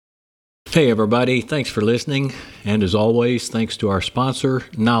Hey everybody, thanks for listening. And as always, thanks to our sponsor,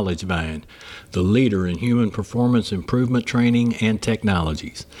 KnowledgeBind, the leader in human performance improvement training and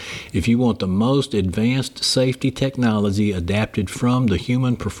technologies. If you want the most advanced safety technology adapted from the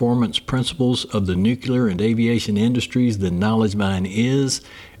human performance principles of the nuclear and aviation industries, then KnowledgeBind is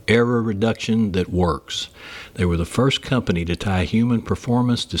error reduction that works. They were the first company to tie human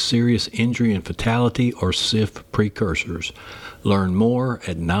performance to serious injury and fatality, or SIF precursors. Learn more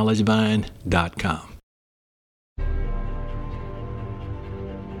at knowledgebind.com.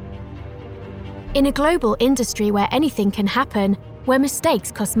 In a global industry where anything can happen, where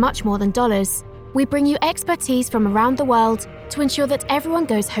mistakes cost much more than dollars, we bring you expertise from around the world to ensure that everyone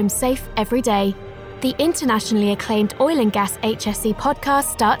goes home safe every day. The internationally acclaimed Oil and Gas HSE podcast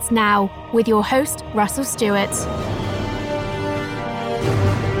starts now with your host, Russell Stewart.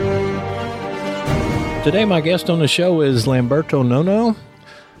 Today, my guest on the show is Lamberto Nono.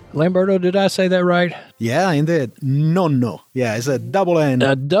 Lamberto, did I say that right? Yeah, indeed. Nono. Yeah, it's a double N.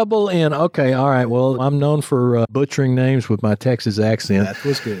 A double N. Okay, all right. Well, I'm known for butchering names with my Texas accent. That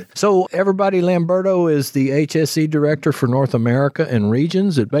was good. So, everybody, Lamberto is the HSE Director for North America and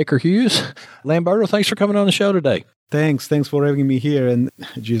Regions at Baker Hughes. Lamberto, thanks for coming on the show today. Thanks for having me here. And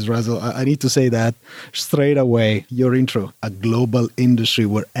geez, Russell, I need to say that straight away, your intro, a global industry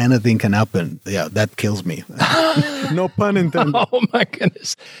where anything can happen. Yeah, that kills me. No pun intended. Oh, my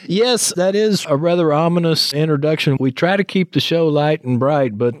goodness. Yes, that is a rather ominous introduction. We try to keep the show light and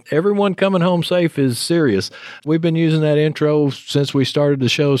bright, but everyone coming home safe is serious. We've been using that intro since we started the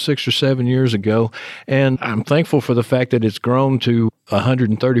show 6 or 7 years ago, and I'm thankful for the fact that it's grown to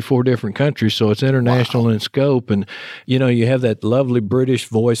 134 different countries, so it's international in scope. And, you know, you have that lovely British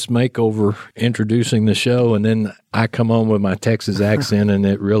voice makeover introducing the show, and then I come on with my Texas accent, and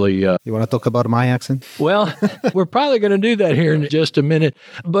it really... You want to talk about my accent? Well, we're probably going to do that here in just a minute.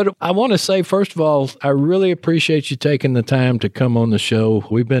 But I want to say, first of all, I really appreciate you taking the time to come on the show.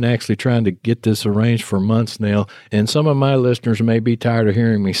 We've been actually trying to get this arranged for months now, and some of my listeners may be tired of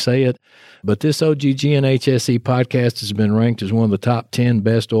hearing me say it, but this OGG and HSE podcast has been ranked as one of the top 10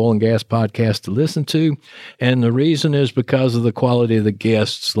 best oil and gas podcasts to listen to, and the reason is because of the quality of the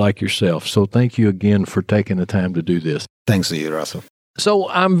guests like yourself. So thank you again for taking the time to do this. Thanks to you, Russell. So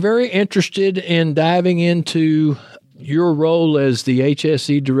I'm very interested in diving into your role as the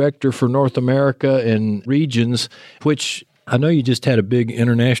HSE Director for North America and Regions, which I know you just had a big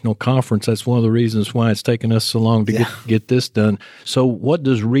international conference. That's one of the reasons why it's taken us so long to get this done. So what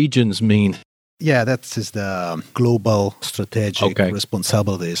does Regions mean? Yeah, that is the global strategic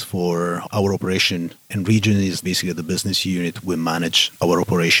responsibilities for our operation. And region is basically the business unit. We manage our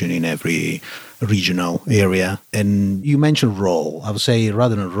operation in every regional area. And you mentioned role. I would say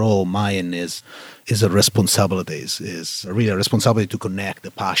rather than role, mine is a responsibilities, is really a responsibility to connect the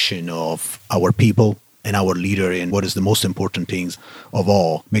passion of our people and our leader in what is the most important things of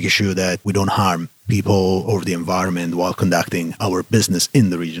all, making sure that we don't harm people or the environment while conducting our business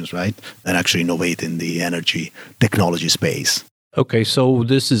in the regions, right? And actually innovate in the energy technology space. Okay, so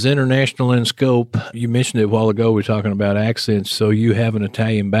this is international in scope. You mentioned it a while ago, we're talking about accents, so you have an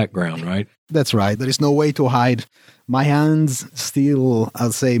Italian background, right? That's right. There is no way to hide. My hands still,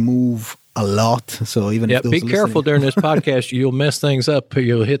 I'll say, move a lot. So even if those be careful during this podcast. You'll mess things up.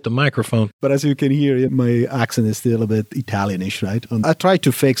 You'll hit the microphone. But as you can hear, my accent is still a bit Italianish, right? And I try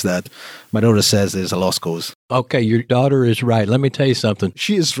to fix that. My daughter says there's a lost cause. Okay, your daughter is right. Let me tell you something.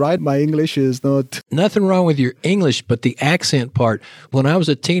 She is right. My English is not... Nothing wrong with your English, but the accent part. When I was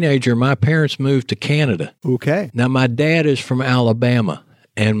a teenager, my parents moved to Canada. Okay. Now, my dad is from Alabama.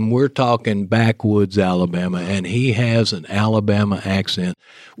 And we're talking backwoods Alabama, and he has an Alabama accent.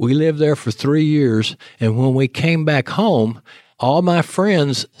 We lived there for 3 years, and when we came back home, all my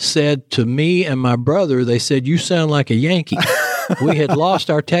friends said to me and my brother, they said, "You sound like a Yankee." We had lost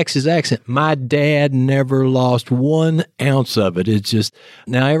our Texas accent. My dad never lost 1 ounce of it. It's just,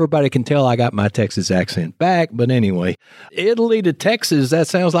 now everybody can tell I got my Texas accent back, but anyway, Italy to Texas, that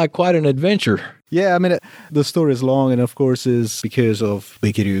sounds like quite an adventure. Yeah, I mean, the story is long, and of course is because of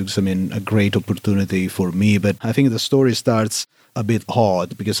Baker Hughes. I mean, a great opportunity for me, but I think the story starts a bit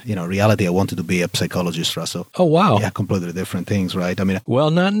hard because, reality, I wanted to be a psychologist, Russell. Oh, wow. Yeah, completely different things, right? I mean,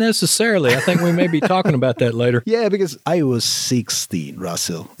 well, not necessarily. I think we may be talking about that later. Yeah, because I was 16,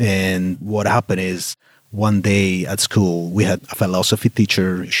 Russell, and what happened is one day at school, we had a philosophy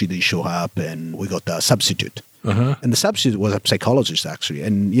teacher. She didn't show up, and we got a substitute. Uh-huh. And the substitute was a psychologist, actually.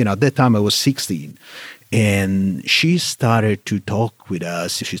 And, at that time I was 16. And she started to talk with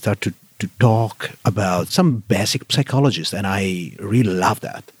us. She started to talk about some basic psychologists. And I really loved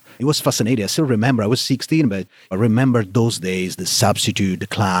that. It was fascinating. I still remember, I was 16, but I remember those days, the substitute, the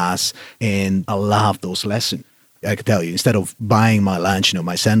class, and I loved those lessons. I can tell you, instead of buying my lunch,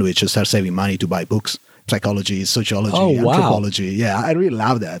 my sandwich, I started saving money to buy books, psychology, sociology, anthropology. Yeah, I really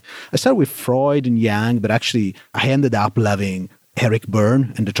love that. I started with Freud and Jung, but actually I ended up loving Eric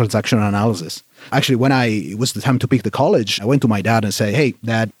Berne and the transactional analysis. Actually, when it was the time to pick the college, I went to my dad and said, hey,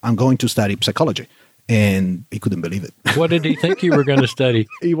 Dad, I'm going to study psychology. And he couldn't believe it. What did he think you were going to study?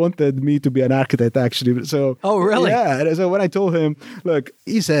 He wanted me to be an architect, actually. So, oh, really? Yeah. And so when I told him, look,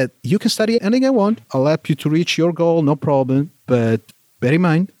 he said, you can study anything I want. I'll help you to reach your goal, no problem. But bear in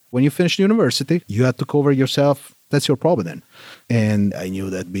mind, when you finish university, you have to cover yourself. That's your problem then. And I knew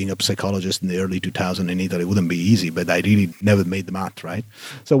that being a psychologist in the early 2000s in Italy wouldn't be easy, but I really never made the math, right?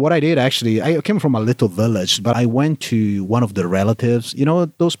 So what I did, actually, I came from a little village, but I went to one of the relatives.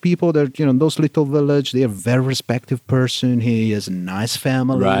 Those people that, those little village, they're a very respected person. He has a nice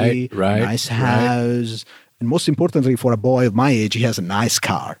family, nice house. And most importantly, for a boy of my age, he has a nice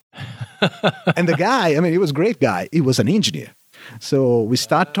car. And the guy, he was a great guy. He was an engineer. So we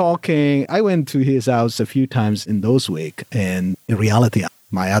start talking. I went to his house a few times in those weeks. And in reality,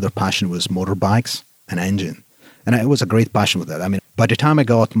 my other passion was motorbikes and engine. And it was a great passion with that. By the time I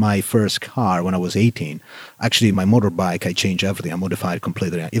got my first car when I was 18, actually my motorbike, I changed everything. I modified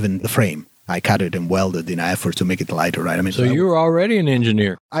completely, even the frame. I cut it and welded in an effort to make it lighter, right? So you were already an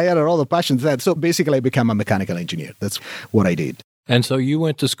engineer. I had a lot of passion for that. So basically I became a mechanical engineer. That's what I did. And so you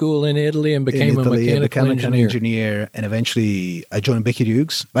went to school in Italy and became a mechanical engineer. And eventually I joined Baker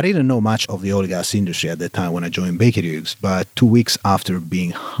Hughes. But I didn't know much of the oil and gas industry at that time when I joined Baker Hughes. But 2 weeks after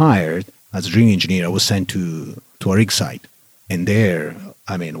being hired as a drilling engineer, I was sent to a rig site. And there,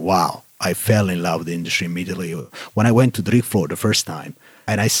 wow, I fell in love with the industry immediately. When I went to the rig floor the first time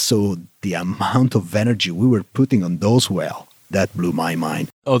and I saw the amount of energy we were putting on those wells, that blew my mind.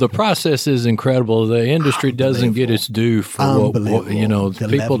 Oh, the process is incredible. The industry doesn't get its due for what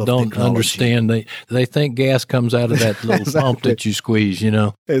people don't understand. They think gas comes out of that little pump that you squeeze,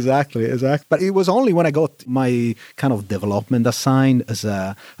 Exactly. But it was only when I got my kind of development assignment as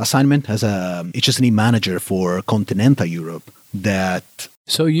a HSE manager for continental Europe that...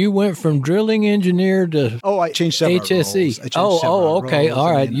 So you went from drilling engineer to I changed several HSE. Roles. Okay. Roles.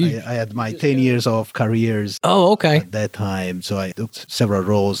 All right. I had my 10 years of careers at that time. So I took several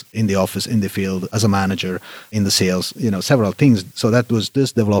roles in the office, in the field, as a manager, in the sales, several things. So that was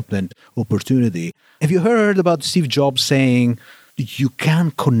this development opportunity. Have you heard about Steve Jobs saying, you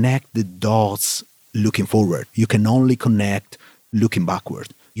can't connect the dots looking forward. You can only connect looking backward.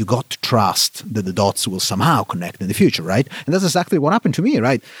 You got to trust that the dots will somehow connect in the future, right? And that's exactly what happened to me,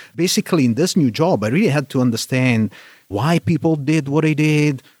 right? Basically, in this new job, I really had to understand why people did what they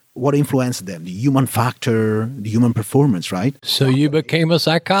did, what influenced them, the human factor, the human performance, right? So you became a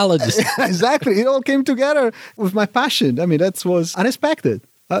psychologist. Exactly. It all came together with my passion. That was unexpected.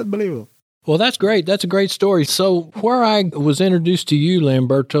 Unbelievable. Well, that's great. That's a great story. So where I was introduced to you,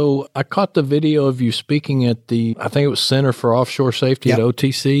 Lamberto, I caught the video of you speaking at I think it was Center for Offshore Safety at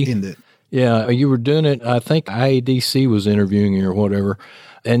OTC. Indeed. Yeah, you were doing it. I think IADC was interviewing you or whatever.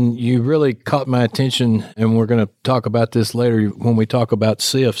 And you really caught my attention, and we're going to talk about this later when we talk about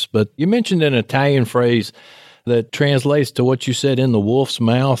SIFs. But you mentioned an Italian phrase that translates to what you said, in the wolf's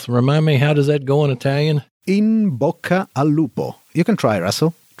mouth. Remind me, how does that go in Italian? In bocca al lupo. You can try,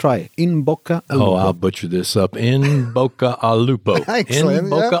 Russell. Try in bocca al lupo. Oh, I'll butcher this up. In bocca al lupo. Excellent.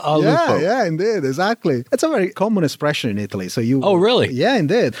 In bocca al lupo. Yeah, indeed. Exactly. It's a very common expression in Italy. Oh, really? Yeah,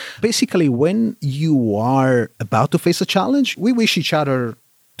 indeed. Basically, when you are about to face a challenge, we wish each other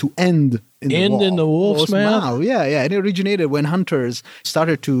to end in the wolf's mouth. Yeah. And it originated when hunters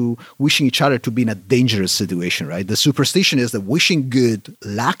started to wishing each other to be in a dangerous situation, right? The superstition is that wishing good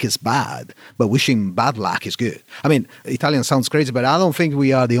luck is bad, but wishing bad luck is good. Italian sounds crazy, but I don't think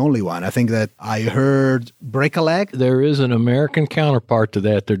we are the only one. I think that I heard break a leg. There is an American counterpart to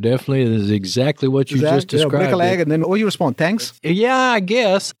that. There definitely is exactly what you just described. Break a leg, and then what you respond? Thanks? Yeah, I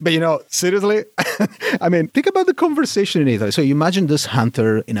guess. But seriously? Think about the conversation in Italy. So you imagine this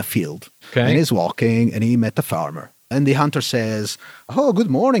hunter in a field. Okay. And he's walking, and he met a farmer. And the hunter says, "Oh, good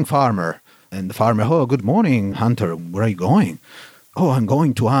morning, farmer." And the farmer, "Oh, good morning, hunter. Where are you going?" "Oh, I'm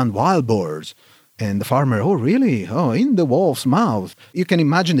going to hunt wild boars." And the farmer, "Oh, really? Oh, in the wolf's mouth." You can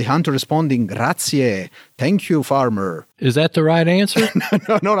imagine the hunter responding, "Grazie. Thank you, farmer." Is that the right answer?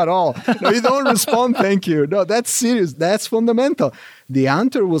 No, not at all. No, you don't respond, "Thank you." No, that's serious. That's fundamental. The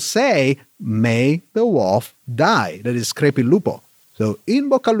hunter will say, "May the wolf die." That is crepi il lupo. So, in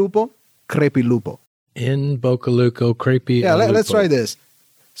bocca al lupo, crepi il lupo. In bocca al lupo, crepi al lupo. Yeah, let's try this.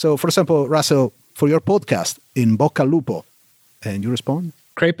 So, for example, Russell, for your podcast, in bocca al lupo, and you respond?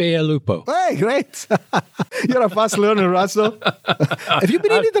 Crepe al lupo. Hey, great. You're a fast learner, Russell. Have you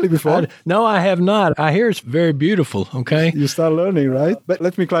been in Italy before? No, I have not. I hear it's very beautiful, okay? You start learning, right? But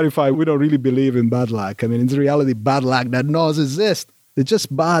let me clarify, we don't really believe in bad luck. I mean, in reality, bad luck that does exist. It's just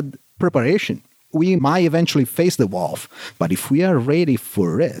bad preparation. We might eventually face the wolf, but if we are ready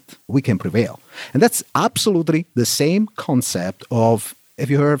for it, we can prevail. And that's absolutely the same concept of, have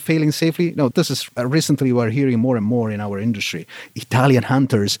you heard failing safely? No, this is recently we're hearing more and more in our industry. Italian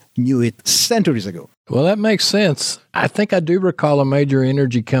hunters knew it centuries ago. Well, that makes sense. I think I do recall a major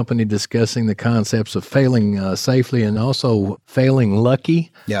energy company discussing the concepts of failing safely and also failing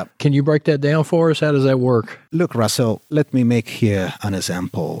lucky. Yeah. Can you break that down for us? How does that work? Look, Russell, let me make here an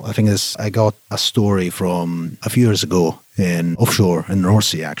example. I think I got a story from a few years ago in offshore in North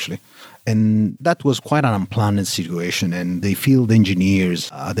Sea, actually. And that was quite an unplanned situation. And the field engineers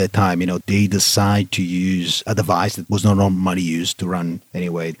at that time, they decide to use a device that was not normally used to run,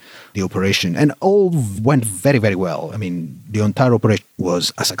 anyway, the operation. And all went very, very well. I mean, the entire operation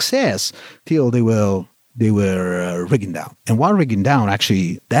was a success till they were rigging down. And while rigging down,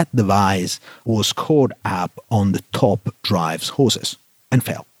 actually, that device was caught up on the top drive's hoses and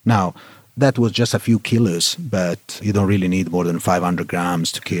fell. Now, that was just a few kilos, but you don't really need more than 500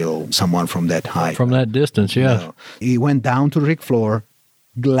 grams to kill someone from that height. From that distance, yeah. No. He went down to the rig floor,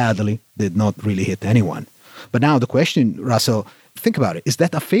 gladly, did not really hit anyone. But now the question, Russell, think about it. Is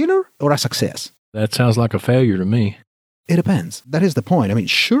that a failure or a success? That sounds like a failure to me. It depends. That is the point. I mean,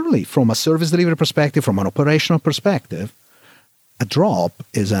 surely from a service delivery perspective, from an operational perspective, a drop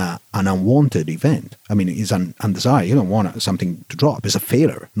is an unwanted event. I mean, it's undesired. You don't want something to drop. It's a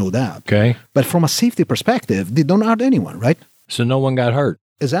failure, no doubt. Okay. But from a safety perspective, they don't hurt anyone, right? So no one got hurt.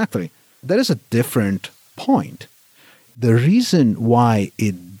 Exactly. That is a different point. The reason why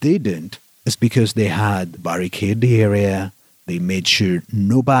it didn't is because they had barricaded the area. They made sure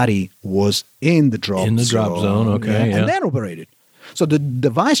nobody was in the drop zone. Okay, yeah. And then operated. So the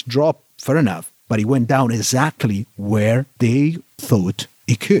device dropped, fair enough, but it went down exactly where they thought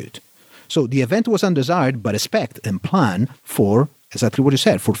it could. So the event was undesired, but expect and plan for exactly what you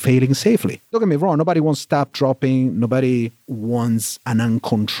said, for failing safely. Don't get me wrong, nobody wants to stop dropping. Nobody wants an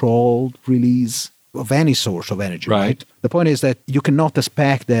uncontrolled release of any source of energy, right? The point is that you cannot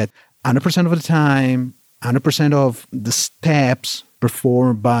expect that 100% of the time, 100% of the steps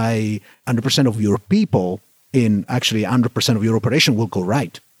performed by 100% of your people in actually 100% of your operation will go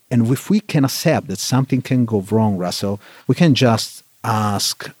right. And if we can accept that something can go wrong, Russell, we can just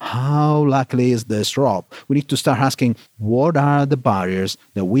ask, how likely is this drop? We need to start asking, what are the barriers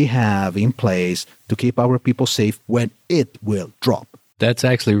that we have in place to keep our people safe when it will drop? That's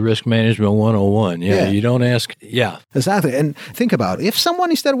actually risk management 101. Yeah. You don't ask. Yeah. Exactly. And think about it. If someone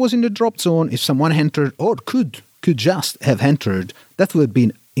instead was in the drop zone, if someone entered or could just have entered, that would have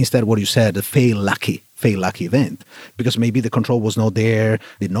been instead what you said, a fail lucky event, because maybe the control was not there,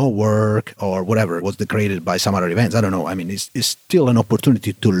 did not work, or whatever, was degraded by some other events. I don't know. I mean, it's still an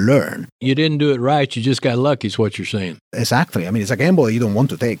opportunity to learn. You didn't do it right. You just got lucky is what you're saying. Exactly. I mean, it's a gamble you don't want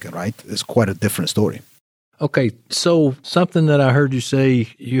to take, right? It's quite a different story. Okay, so something that I heard you say,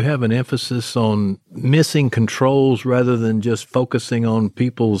 you have an emphasis on missing controls rather than just focusing on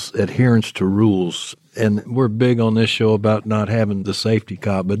people's adherence to rules. And we're big on this show about not having the safety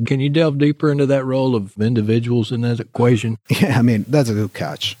cop, but can you delve deeper into that role of individuals in that equation? Yeah, I mean, that's a good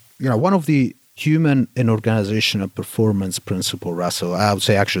catch. One of the human and organizational performance principle, Russell, I would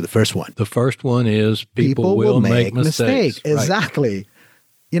say actually the first one. The first one is people will make mistakes. Exactly.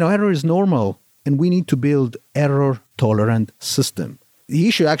 Right. Error is normal. And we need to build error-tolerant system. The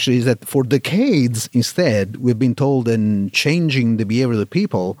issue actually is that for decades, instead, we've been told that changing the behavior of the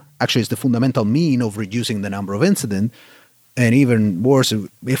people actually is the fundamental mean of reducing the number of incidents. And even worse,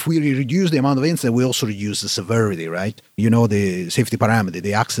 if we reduce the amount of incidents, we also reduce the severity, right? The safety parameter,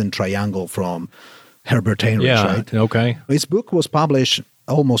 the accident triangle from Herbert Heinrich, right? Okay. His book was published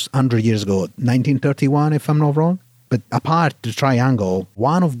almost 100 years ago, 1931, if I'm not wrong. But apart the triangle,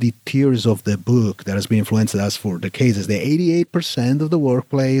 one of the theories of the book that has been influencing us for decades is that 88% of the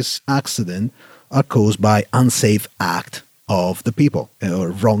workplace accidents are caused by unsafe act of the people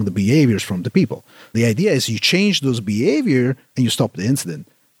or wrong behaviors from the people. The idea is you change those behavior and you stop the incident.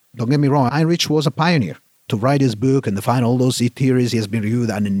 Don't get me wrong, Heinrich was a pioneer. To write his book and define all those theories, he has been reviewed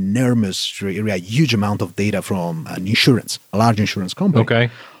an enormous, a huge amount of data from a large insurance company. Okay.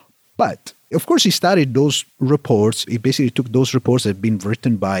 But of course, he studied those reports. He basically took those reports that had been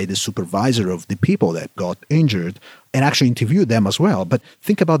written by the supervisor of the people that got injured and actually interviewed them as well. But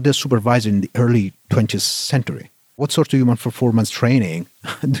think about the supervisor in the early 20th century. What sort of human performance training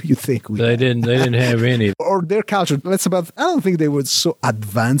do you think we They didn't have any. Or their culture, I don't think they were so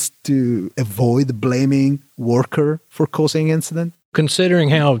advanced to avoid blaming worker for causing incident. Considering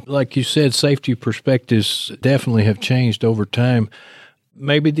how, like you said, safety perspectives definitely have changed over time,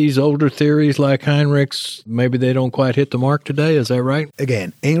 maybe these older theories like Heinrich's, maybe they don't quite hit the mark today. Is that right?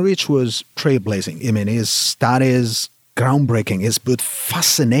 Again, Heinrich was trailblazing. I mean, his studies, groundbreaking, is but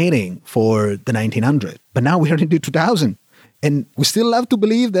fascinating for the 1900s. But now we're into 2000. And we still love to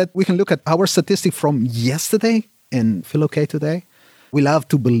believe that we can look at our statistic from yesterday and feel okay today. We love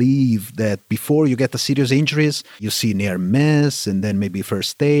to believe that before you get the serious injuries, you see near miss, and then maybe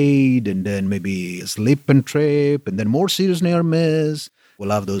first aid, and then maybe a slip and trip, and then more serious near miss. We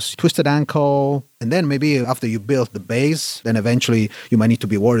love those twisted ankle. And then maybe after you build the base, then eventually you might need to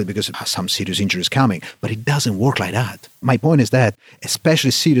be worried because some serious injury is coming. But it doesn't work like that. My point is that,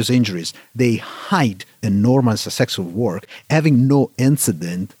 especially serious injuries, they hide in normal and successful work. Having no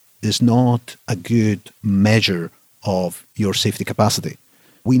incident is not a good measure of your safety capacity.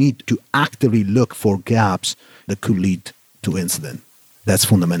 We need to actively look for gaps that could lead to incident. That's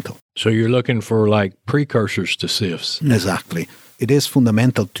fundamental. So you're looking for like precursors to SIFs. Exactly. It is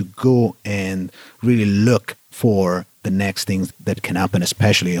fundamental to go and really look for the next things that can happen,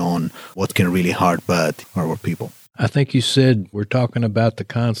 especially on what can really hurt bad our people. I think you said we're talking about the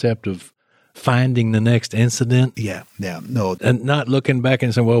concept of finding the next incident. No. And not looking back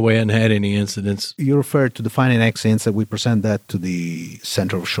and saying, well, we hadn't had any incidents. You referred to the finding the next incident. We present that to the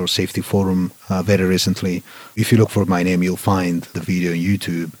Center of Shore Safety Forum very recently. If you look for my name, you'll find the video on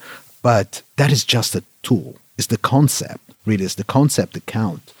YouTube. But that is just a tool. It's the concept. Really, it's the concept that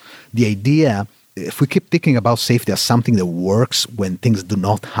counts. The idea, if we keep thinking about safety as something that works when things do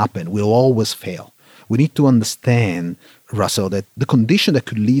not happen, we'll always fail. We need to understand, Russell, that the condition that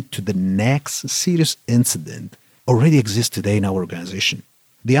could lead to the next serious incident already exists today in our organization.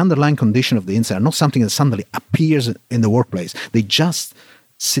 The underlying condition of the incident are not something that suddenly appears in the workplace. They just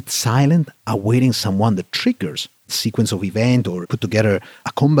sit silent, awaiting someone that triggers a sequence of events or put together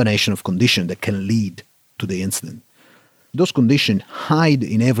a combination of conditions that can lead to the incident. Those conditions hide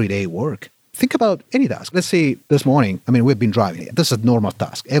in everyday work. Think about any task. Let's say this morning, we've been driving. This is a normal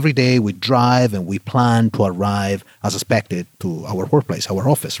task. Every day we drive and we plan to arrive as expected to our workplace, our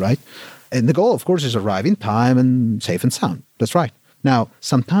office, right? And the goal, of course, is arrive in time and safe and sound. That's right. Now,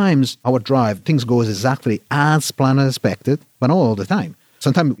 sometimes our drive, things go exactly as planned and expected, but not all the time.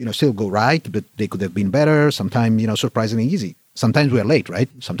 Sometimes, still go right, but they could have been better. Sometimes, surprisingly easy. Sometimes we are late, right?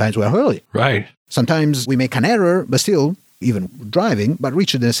 Sometimes we are early. Right. Sometimes we make an error, but still, even driving, but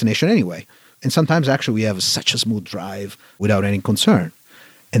reach the destination anyway. And sometimes actually we have such a smooth drive without any concern.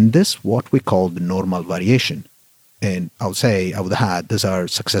 And this is what we call the normal variation. And I would add, these are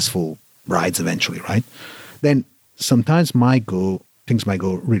successful rides eventually, right? Then sometimes things might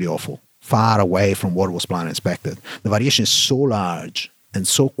go really awful, far away from what was planned and expected. The variation is so large and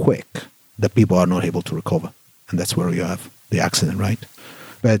so quick that people are not able to recover. And that's where you have the accident, right?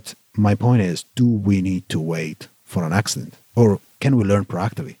 But my point is, do we need to wait for an accident? Or can we learn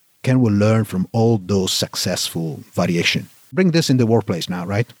proactively? Can we learn from all those successful variation? Bring this in the workplace now,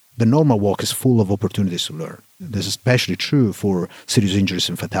 right? The normal walk is full of opportunities to learn. This is especially true for serious injuries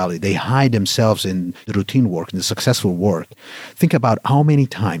and fatality. They hide themselves in the routine work, in the successful work. Think about how many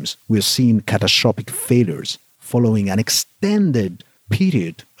times we've seen catastrophic failures following an extended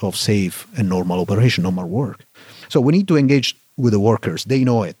period of safe and normal operation, normal work. So we need to engage with the workers. They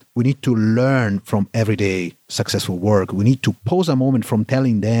know it. We need to learn from everyday successful work. We need to pause a moment from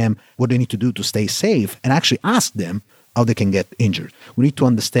telling them what they need to do to stay safe and actually ask them how they can get injured. We need to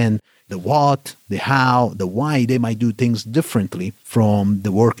understand the what, the how, the why they might do things differently from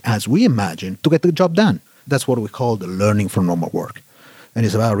the work as we imagine to get the job done. That's what we call the learning from normal work. And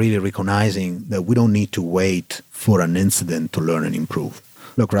it's about really recognizing that we don't need to wait for an incident to learn and improve.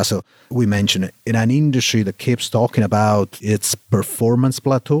 Look, Russell, we mentioned it. In an industry that keeps talking about its performance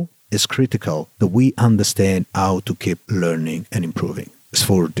plateau, it's critical that we understand how to keep learning and improving. It's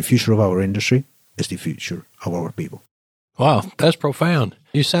for the future of our industry. It's the future of our people. Wow, that's profound.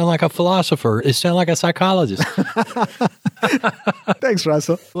 You sound like a philosopher. You sound like a psychologist. Thanks,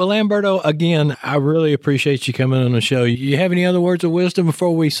 Russell. Well, Lamberto, again, I really appreciate you coming on the show. You have any other words of wisdom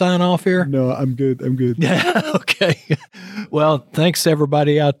before we sign off here? No, I'm good. Okay. Well, thanks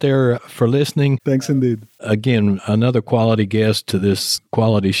everybody out there for listening. Thanks indeed. Again, another quality guest to this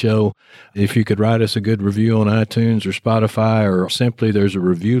quality show. If you could write us a good review on iTunes or Spotify, or simply there's a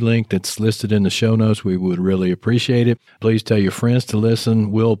review link that's listed in the show notes, we would really appreciate it. Please tell your friends to listen.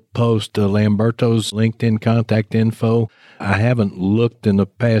 description, we'll post Lamberto's LinkedIn contact info. I haven't looked in the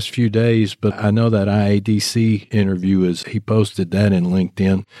past few days, but I know that IADC interview he posted that in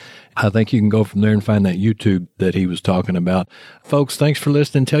LinkedIn. I think you can go from there and find that YouTube that he was talking about. Folks, thanks for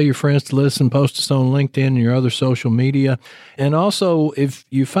listening. Tell your friends to listen. Post us on LinkedIn and your other social media. And also, if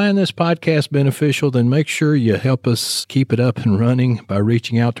you find this podcast beneficial, then make sure you help us keep it up and running by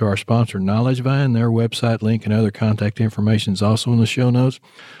reaching out to our sponsor, KnowledgeVine. Their website link and other contact information is also in the show notes.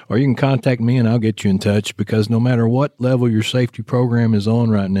 Or you can contact me and I'll get you in touch, because no matter what level your safety program is on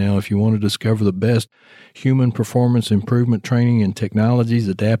right now, if you want to discover the best human performance improvement training and technologies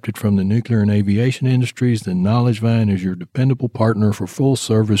adapted from the nuclear and aviation industries, then KnowledgeVine is your dependable partner for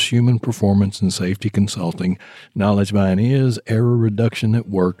full-service human performance and safety consulting. KnowledgeVine is error reduction that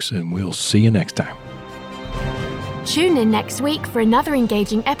works, and we'll see you next time. Tune in next week for another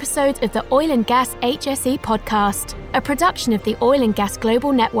engaging episode of the Oil and Gas HSE podcast, a production of the Oil and Gas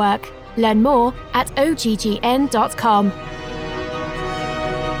Global Network. Learn more at oggn.com.